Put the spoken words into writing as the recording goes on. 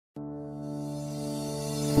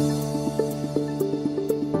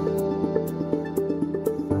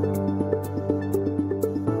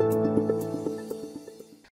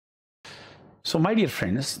So my dear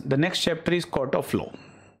friends, the next chapter is Court of Law.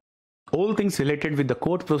 All things related with the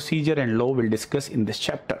court procedure and law we'll discuss in this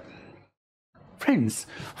chapter. Friends,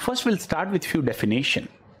 first we'll start with few definition.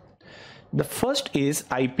 The first is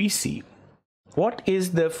IPC. What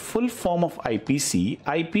is the full form of IPC?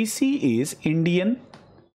 IPC is Indian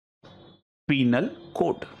Penal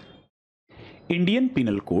Code. Indian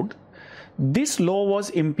Penal Code. This law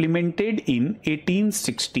was implemented in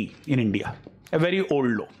 1860 in India. A very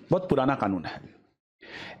old law. बहुत पुराना कानून है.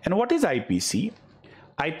 And what is IPC?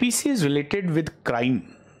 IPC is related with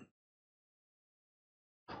crime.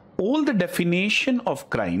 All the definition of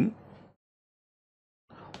crime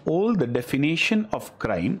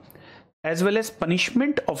as well as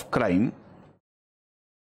punishment of crime,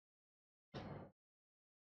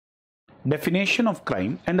 definition of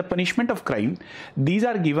crime and the punishment of crime, these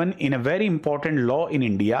are given in a very important law in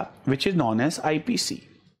India which is known as IPC.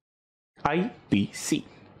 IPC.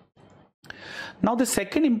 Now the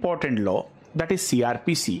second important law, that is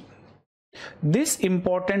CRPC. This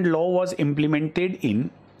important law was implemented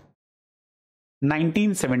in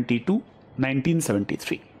 1972,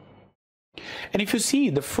 1973. And if you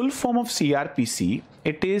see the full form of CRPC,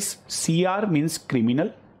 it is CR means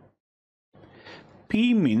criminal,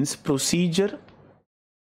 P means procedure,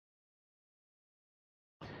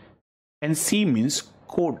 and C means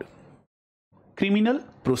code. Criminal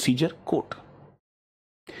Procedure Code.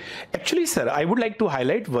 Actually, sir, I would like to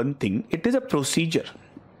highlight one thing. It is a procedure.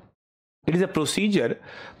 It is a procedure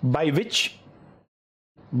by which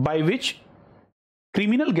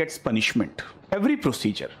criminal gets punishment. Every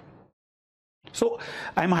procedure. So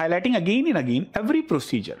I am highlighting again and again every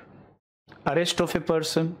procedure. Arrest of a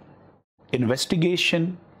person,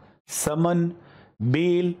 investigation, summon,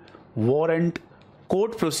 bail, warrant,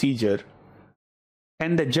 court procedure,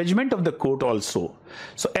 and the judgment of the court also.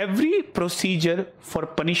 So every procedure for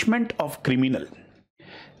punishment of criminal,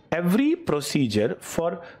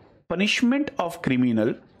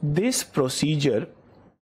 this procedure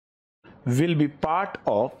will be part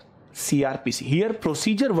of CRPC. Here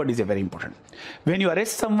procedure word is a very important. When you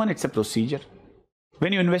arrest someone, it's a procedure.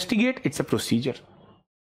 When you investigate, it's a procedure.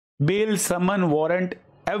 Bail, summon, warrant,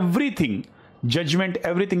 everything, judgment,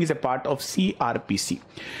 everything is a part of CRPC.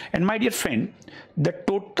 And my dear friend, the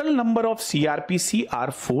total number of CRPC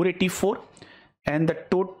are 484 and the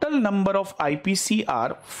total number of IPC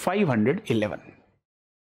are 511.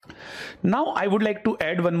 Now I would like to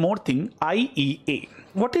add one more thing, IEA.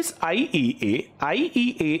 What is IEA?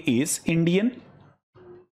 IEA is Indian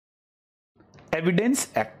Evidence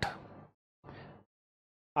Act.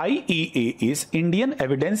 IEA is Indian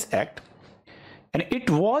Evidence Act and it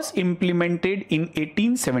was implemented in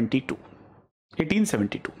 1872.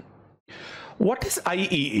 1872. What is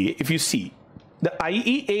IEA? If you see, the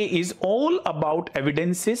IEA is all about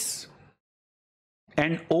evidences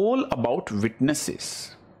and all about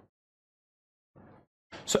witnesses.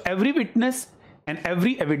 So every witness and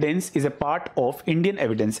every evidence is a part of Indian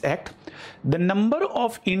Evidence Act. The number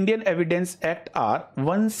of Indian Evidence Act are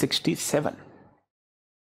 167.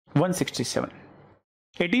 167.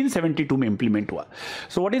 1872 में implement हुआ.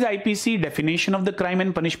 So what is IPC? Definition of the crime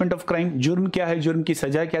and punishment of crime. जुर्म क्या है, जुर्म की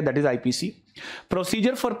सजा क्या, that is IPC.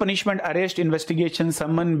 Procedure for punishment, arrest, investigation,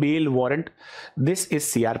 summon, bail, warrant. This is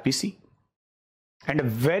CRPC. And a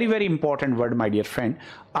very, very important word, my dear friend,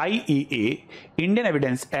 IEA, Indian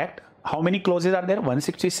Evidence Act. How many clauses are there?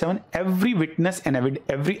 167. Every witness and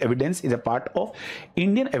every evidence is a part of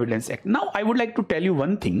Indian Evidence Act. Now, I would like to tell you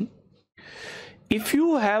one thing. If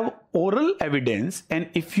you have oral evidence and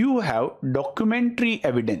if you have documentary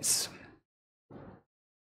evidence,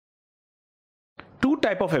 two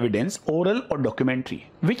type of evidence, oral or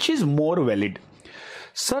documentary, which is more valid?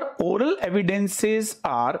 Sir, oral evidences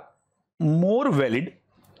are more valid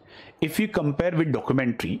if you compare with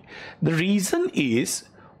documentary. The reason is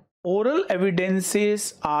oral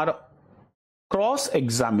evidences are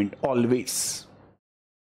cross-examined always.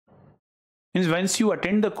 Means once you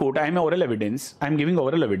attend the court, I am oral evidence, I am giving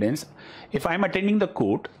oral evidence. If I am attending the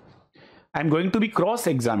court, I am going to be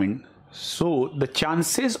cross-examined. So the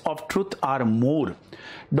chances of truth are more.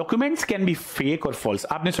 Documents can be fake or false.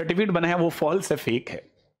 आपने certificate बनाया वो false है, fake है.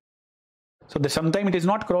 So sometimes it is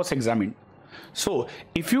not cross-examined. So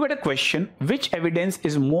if you get a question, which evidence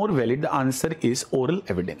is more valid? The answer is oral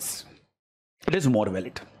evidence. It is more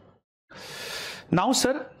valid. Now,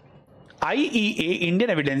 sir, IEA,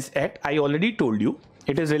 Indian Evidence Act, I already told you,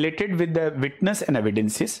 it is related with the witness and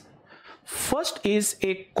evidences. First is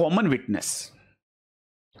a common witness.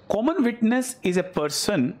 Common witness is a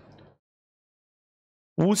person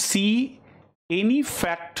who see any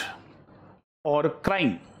fact or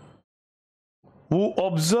crime, who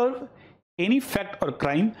observe any fact or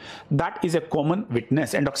crime, that is a common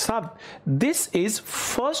witness. And Dr. Saab, this is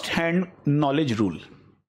first hand knowledge rule.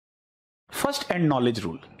 First hand knowledge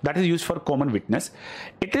rule that is used for common witness.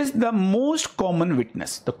 It is the most common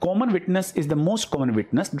witness. The common witness is the most common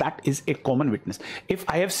witness. That is a common witness. If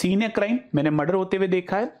I have seen a crime, मैंने murder होते हुए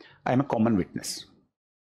देखा है, I am a common witness.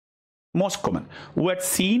 Most common. Who had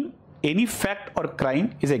seen any fact or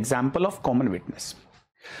crime is example of common witness.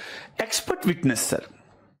 Expert witness, sir.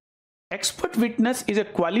 Expert witness is a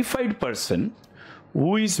qualified person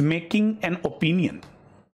who is making an opinion.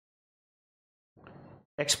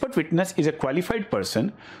 Expert witness is a qualified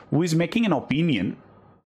person who is making an opinion.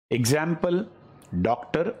 Example,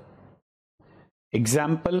 doctor.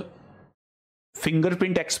 Example,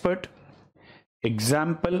 fingerprint expert.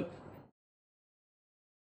 Example,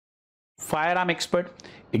 firearm expert.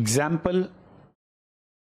 Example,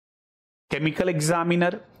 chemical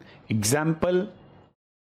examiner. Example,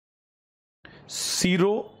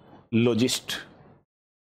 serologist.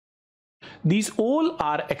 These all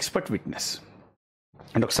are expert witness.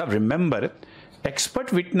 And Dr. Saab, remember,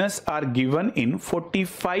 expert witness are given in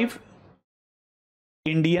 45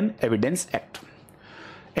 Indian Evidence Act.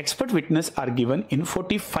 Expert witness are given in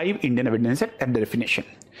 45 Indian Evidence Act at the definition.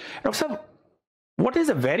 Dr. Saab, what is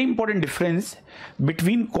a very important difference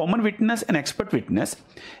between common witness and expert witness?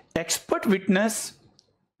 Expert witness,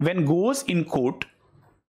 when goes in court,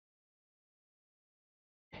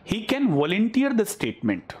 he can volunteer the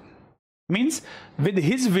statement. Means with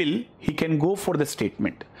his will, he can go for the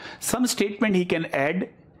statement. Some statement he can add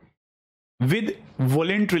with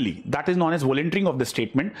voluntarily. That is known as volunteering of the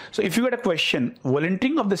statement. So if you get a question,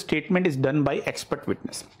 volunteering of the statement is done by expert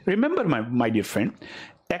witness. Remember, my dear friend,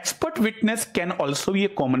 expert witness can also be a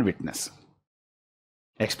common witness.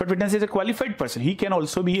 Expert witness is a qualified person. He can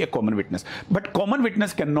also be a common witness. But common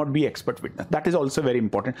witness cannot be expert witness. That is also very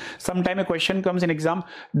important. Sometime a question comes in exam.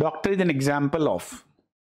 Doctor is an example of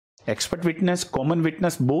expert witness, common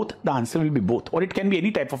witness, both. The answer will be both. Or it can be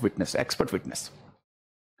any type of witness, expert witness.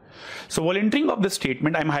 So volunteering of the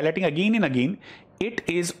statement, I am highlighting again and again, it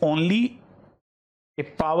is only a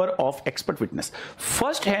power of expert witness.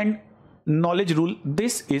 First hand knowledge rule,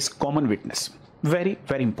 this is common witness. Very,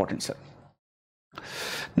 very important, sir.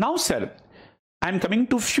 Now, sir, I am coming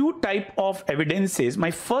to few type of evidences.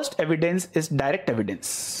 My first evidence is direct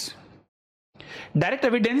evidence. Direct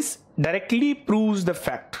evidence directly proves the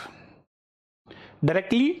fact.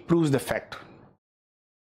 Directly proves the fact.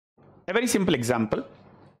 A very simple example.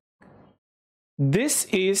 This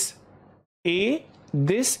is A,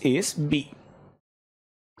 this is B.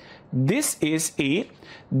 This is A,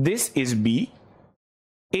 this is B.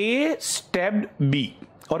 A stabbed B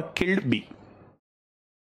or killed B.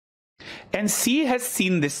 And C has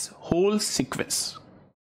seen this whole sequence.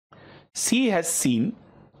 C has seen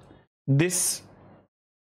this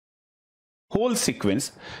whole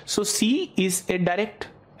sequence. So C is a direct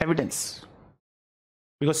evidence.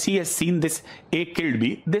 Because C has seen this A killed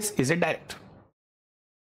B, this is a direct.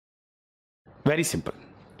 Very simple.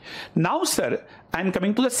 Now, sir, I am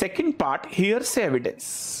coming to the second part, hearsay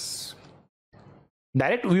evidence.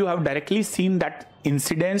 Direct, you have directly seen that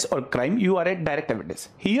incidents or crime, you are a direct evidence.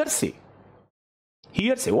 Hearsay.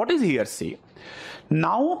 Hearsay. What is hearsay?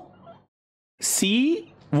 Now,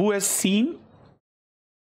 C, who has seen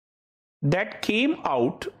that came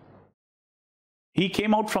out, he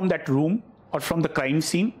came out from that room or from the crime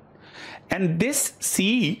scene, and this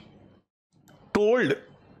C told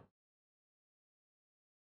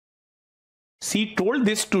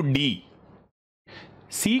this to D.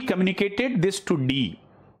 C communicated this to D,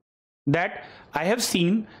 that I have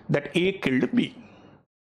seen that A killed B.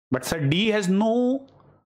 But sir, D has no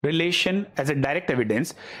relation as a direct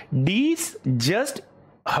evidence. D just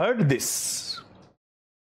heard this.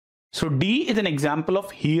 So D is an example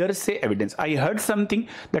of hearsay evidence. I heard something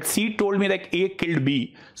that C told me like A killed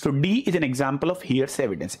B. So D is an example of hearsay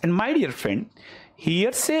evidence. And my dear friend,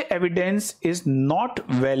 hearsay evidence is not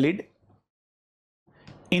valid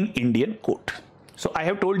in Indian court. So I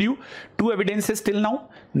have told you two evidences till now.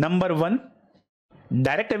 Number one,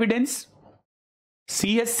 direct evidence.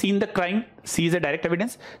 C has seen the crime. C is a direct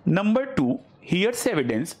evidence. Number two, hearsay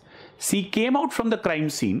evidence. C came out from the crime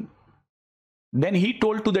scene. Then he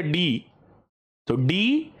told to the D. So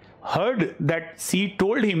D heard that C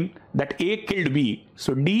told him that A killed B.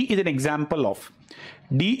 So D is an example of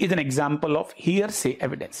hearsay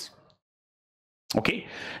evidence. Okay.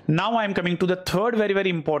 Now I am coming to the third very, very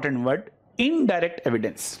important word, indirect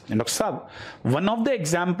evidence. And Dr. Saab, one of the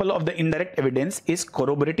example of the indirect evidence is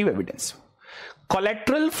corroborative evidence.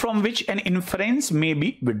 Collateral from which an inference may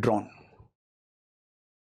be withdrawn.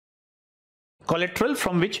 collateral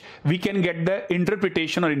from which we can get the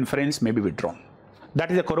interpretation or inference may be withdrawn. That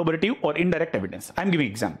is a corroborative or indirect evidence. I'm giving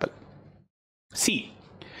example. See,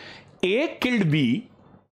 A killed B.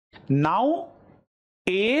 Now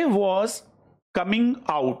A was coming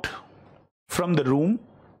out from the room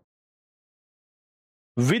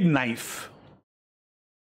with knife.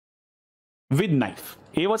 With knife.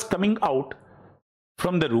 A was coming out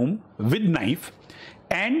from the room with knife,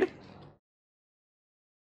 and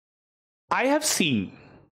I have seen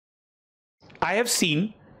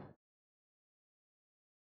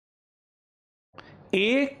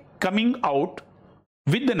A coming out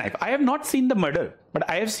with the knife. I have not seen the murder, but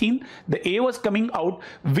I have seen the A was coming out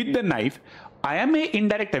with the knife. I am a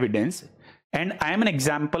indirect evidence, and I am an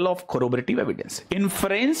example of corroborative evidence.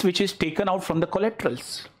 Inference which is taken out from the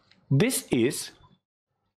collaterals. This is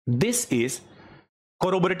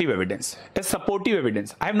corroborative evidence, a supportive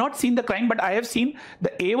evidence. I have not seen the crime, but I have seen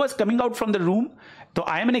the A was coming out from the room. So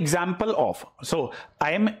I am an example of. So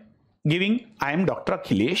I am Dr.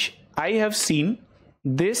 Akhilesh. I have seen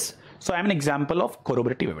this. So I am an example of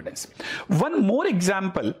corroborative evidence. One more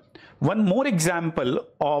example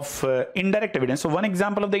of indirect evidence. So one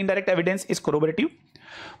example of the indirect evidence is corroborative.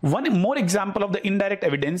 One more example of the indirect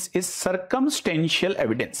evidence is circumstantial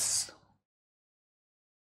evidence.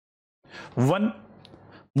 One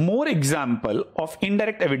more example of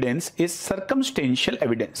indirect evidence is circumstantial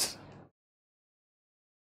evidence.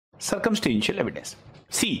 Circumstantial evidence.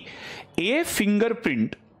 See, a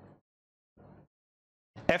fingerprint,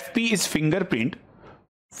 FP is fingerprint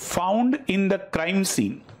found in the crime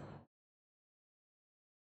scene.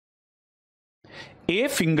 A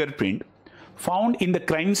fingerprint found in the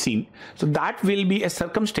crime scene. So that will be a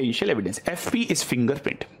circumstantial evidence. FP is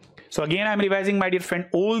fingerprint. So again, I am revising, my dear friend,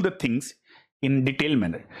 all the things in detailed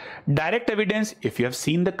manner. Direct evidence, if you have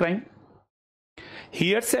seen the crime.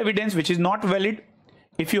 Hearsay evidence, which is not valid.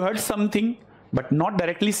 If you heard something but not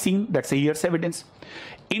directly seen, that's a hearsay evidence.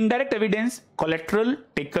 Indirect evidence, collateral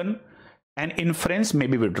taken and inference may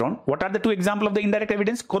be withdrawn. What are the two examples of the indirect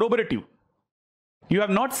evidence? Corroborative. You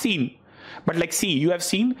have not seen, but like see, you have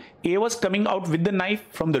seen A was coming out with the knife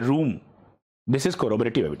from the room. This is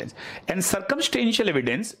corroborative evidence. And circumstantial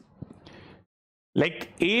evidence, like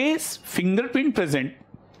A's fingerprint present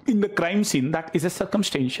in the crime scene, that is a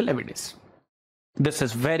circumstantial evidence. This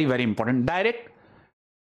is very, very important. Direct,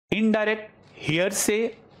 indirect,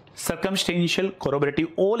 hearsay, circumstantial, corroborative,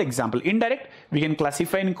 all example. Indirect, we can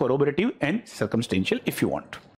classify in corroborative and circumstantial if you want.